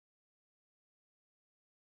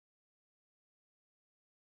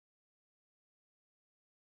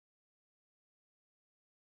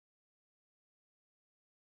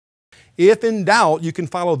If in doubt, you can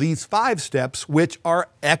follow these 5 steps, which are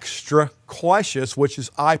extra cautious, which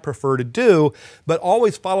is I prefer to do, but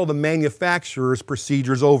always follow the manufacturer's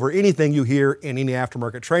procedures over anything you hear in any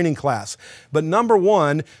aftermarket training class. But number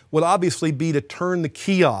 1 would obviously be to turn the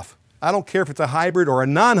key off. I don't care if it's a hybrid or a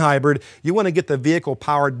non-hybrid, you want to get the vehicle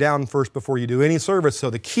powered down first before you do any service.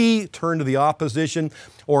 So the key, turn to the off position,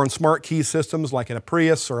 or on smart key systems like in a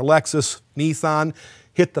Prius or a Lexus, Nissan,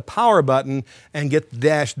 hit the power button and get the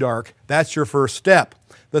dash dark. That's your first step.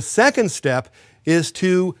 The second step is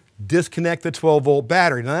to disconnect the 12-volt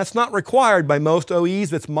battery. Now that's not required by most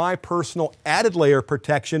OEs. It's my personal added layer of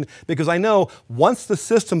protection because I know once the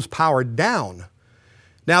system's powered down,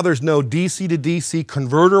 now there's no DC to DC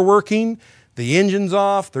converter working, the engine's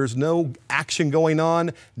off, there's no action going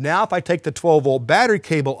on. Now if I take the 12-volt battery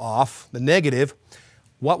cable off, the negative,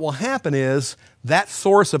 what will happen is that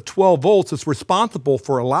source of 12 volts is responsible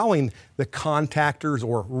for allowing the contactors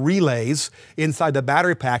or relays inside the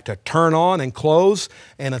battery pack to turn on and close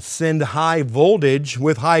and send high voltage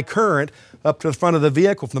with high current up to the front of the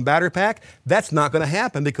vehicle from the battery pack. That's not going to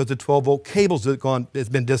happen because the 12-volt cables has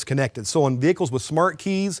been disconnected. So on vehicles with smart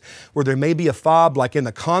keys where there may be a fob like in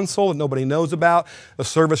the console that nobody knows about, a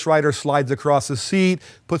service writer slides across the seat,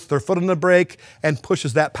 puts their foot on the brake, and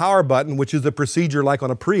pushes that power button, which is a procedure like on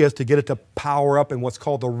a Prius to get it to power up in what's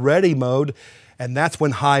called the ready mode. And that's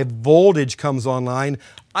when high voltage comes online.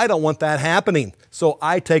 I don't want that happening. So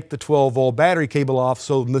I take the 12-volt battery cable off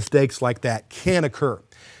so mistakes like that can't occur.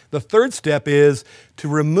 The third step is to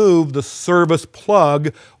remove the service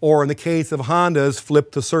plug, or in the case of Hondas,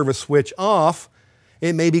 flip the service switch off.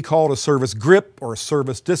 It may be called a service grip or a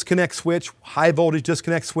service disconnect switch, high voltage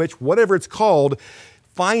disconnect switch, whatever it's called.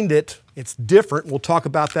 Find it. It's different. We'll talk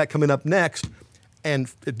about that coming up next.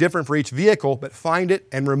 And different for each vehicle, but find it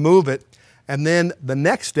and remove it. And then the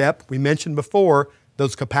next step, we mentioned before,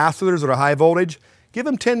 those capacitors that are high voltage, give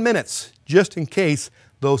them 10 minutes just in case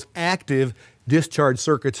those active discharge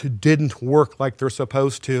circuits didn't work like they're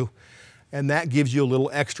supposed to. And that gives you a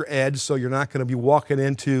little extra edge, so you're not going to be walking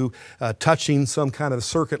into touching some kind of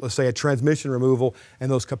circuit, let's say a transmission removal,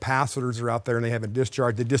 and those capacitors are out there and they haven't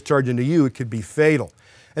discharged. They discharge into you, it could be fatal.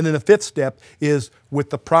 And then the fifth step is with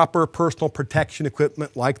the proper personal protection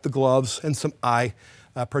equipment like the gloves and some eye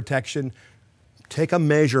protection, take a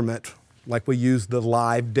measurement like we use the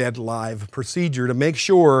dead live procedure to make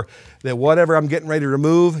sure that whatever I'm getting ready to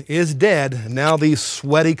remove is dead. And now these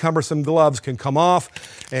sweaty, cumbersome gloves can come off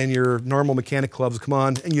and your normal mechanic gloves come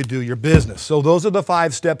on and you do your business. So those are the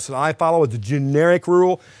 5 steps that I follow as a generic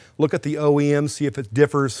rule. Look at the OEM, see if it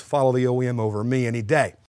differs, follow the OEM over me any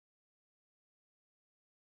day.